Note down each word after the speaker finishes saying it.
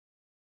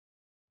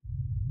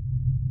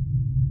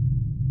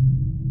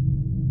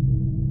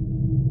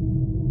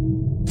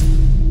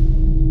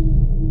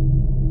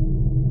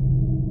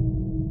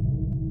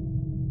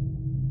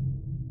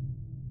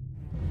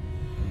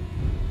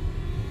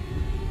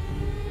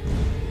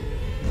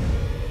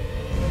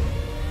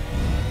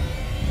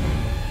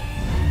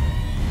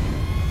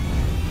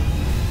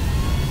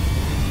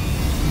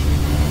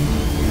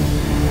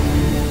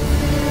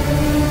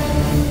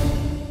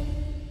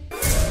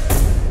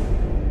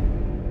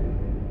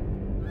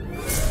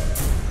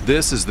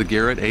This is the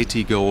Garrett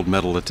AT Gold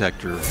metal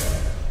detector.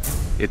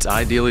 It's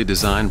ideally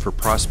designed for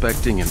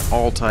prospecting in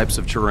all types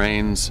of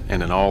terrains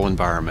and in all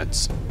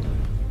environments.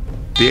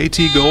 The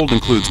AT Gold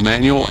includes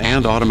manual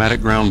and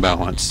automatic ground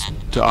balance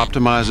to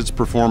optimize its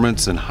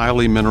performance in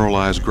highly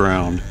mineralized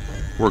ground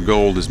where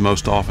gold is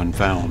most often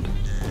found.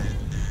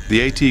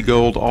 The AT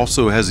Gold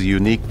also has a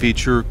unique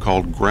feature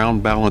called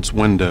ground balance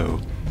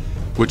window,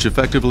 which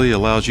effectively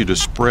allows you to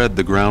spread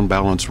the ground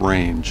balance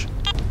range.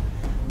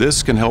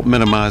 This can help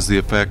minimize the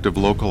effect of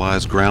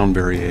localized ground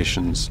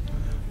variations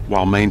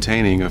while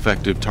maintaining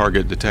effective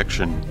target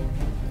detection.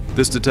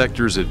 This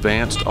detector's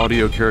advanced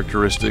audio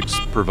characteristics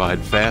provide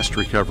fast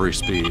recovery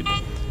speed,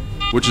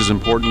 which is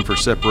important for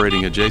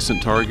separating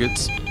adjacent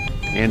targets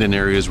and in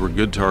areas where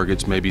good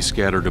targets may be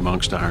scattered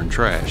amongst iron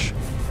trash.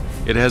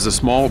 It has a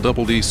small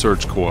double-D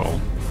search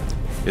coil.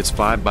 Its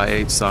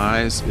 5x8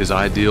 size is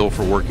ideal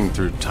for working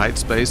through tight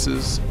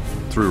spaces,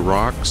 through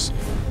rocks,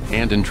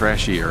 and in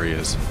trashy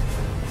areas.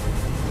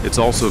 It's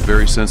also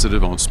very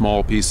sensitive on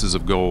small pieces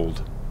of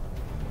gold.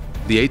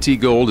 The AT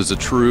Gold is a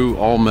true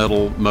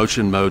all-metal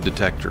motion mode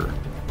detector.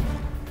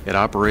 It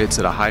operates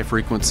at a high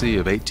frequency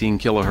of 18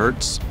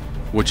 kHz,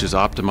 which is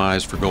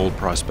optimized for gold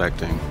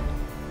prospecting.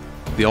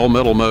 The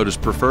all-metal mode is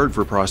preferred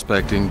for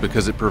prospecting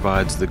because it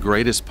provides the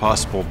greatest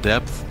possible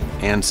depth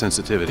and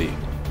sensitivity.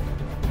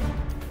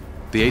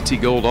 The AT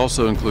Gold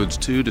also includes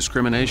 2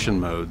 discrimination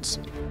modes,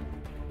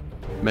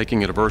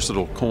 making it a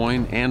versatile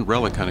coin and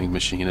relic hunting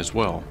machine as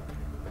well.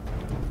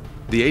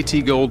 The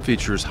AT Gold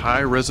features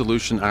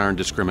high-resolution iron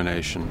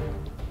discrimination.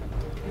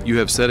 You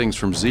have settings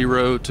from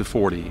 0 to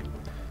 40,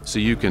 so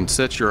you can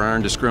set your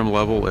iron discrim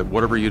level at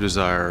whatever you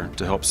desire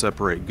to help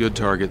separate good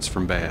targets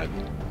from bad.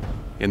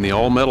 In the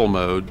all-metal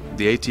mode,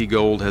 the AT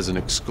Gold has an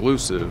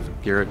exclusive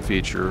Garrett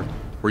feature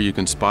where you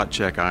can spot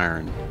check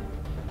iron.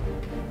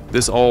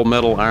 This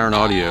all-metal iron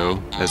audio,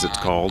 as it's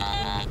called,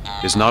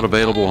 is not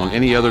available on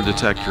any other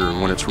detector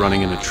when it's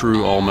running in a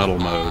true all-metal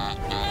mode.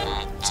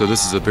 So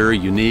this is a very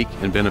unique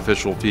and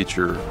beneficial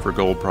feature for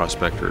gold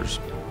prospectors.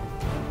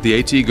 The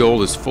AT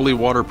Gold is fully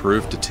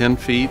waterproof to 10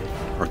 feet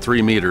or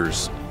 3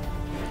 meters.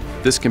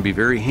 This can be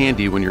very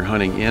handy when you're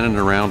hunting in and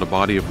around a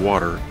body of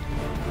water,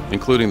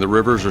 including the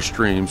rivers or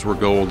streams where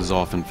gold is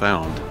often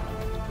found.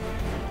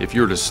 If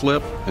you were to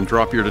slip and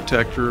drop your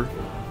detector,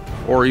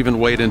 or even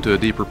wade into a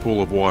deeper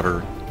pool of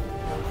water,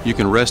 you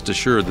can rest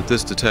assured that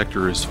this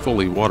detector is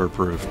fully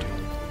waterproofed.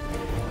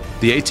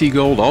 The AT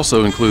Gold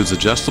also includes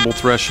adjustable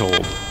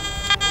threshold,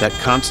 that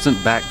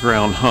constant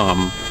background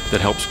hum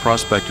that helps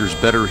prospectors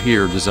better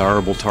hear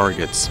desirable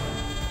targets.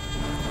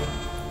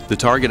 The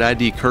Target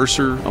ID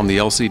cursor on the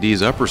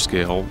LCD's upper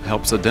scale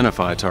helps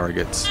identify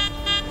targets,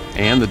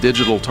 and the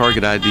digital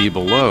Target ID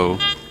below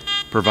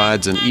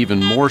provides an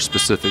even more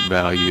specific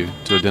value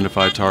to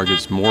identify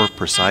targets more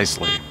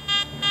precisely.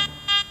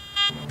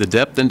 The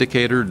depth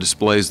indicator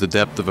displays the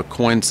depth of a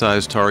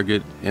coin-sized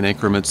target in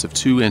increments of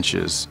 2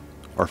 inches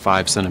or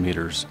 5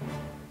 centimeters.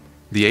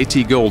 The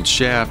AT Gold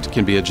shaft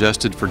can be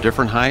adjusted for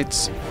different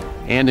heights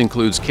and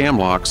includes cam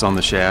locks on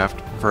the shaft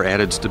for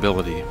added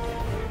stability.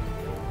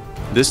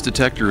 This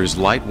detector is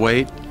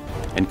lightweight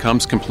and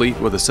comes complete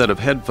with a set of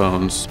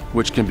headphones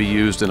which can be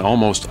used in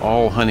almost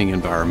all hunting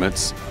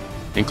environments,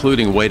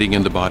 including wading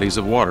into bodies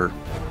of water.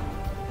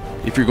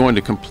 If you're going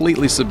to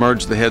completely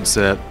submerge the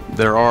headset,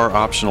 there are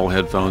optional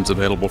headphones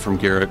available from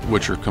Garrett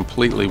which are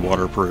completely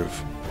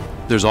waterproof.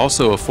 There's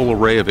also a full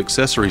array of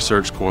accessory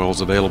search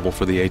coils available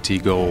for the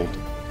AT Gold,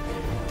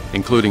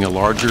 including a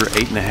larger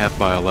 8.5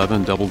 by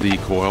 11 double D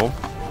coil,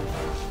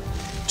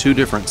 2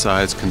 different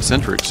size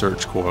concentric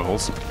search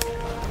coils,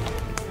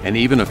 and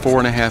even a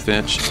 4.5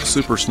 inch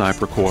super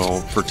sniper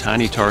coil for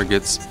tiny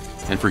targets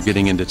and for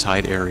getting into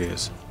tight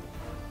areas.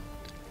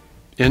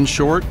 In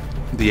short,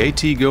 the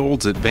AT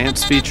Gold's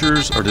advanced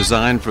features are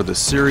designed for the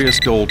serious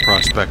gold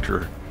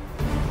prospector,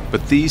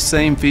 but these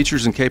same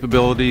features and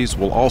capabilities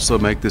will also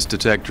make this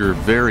detector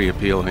very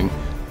appealing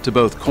to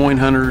both coin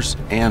hunters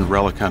and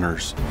relic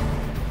hunters.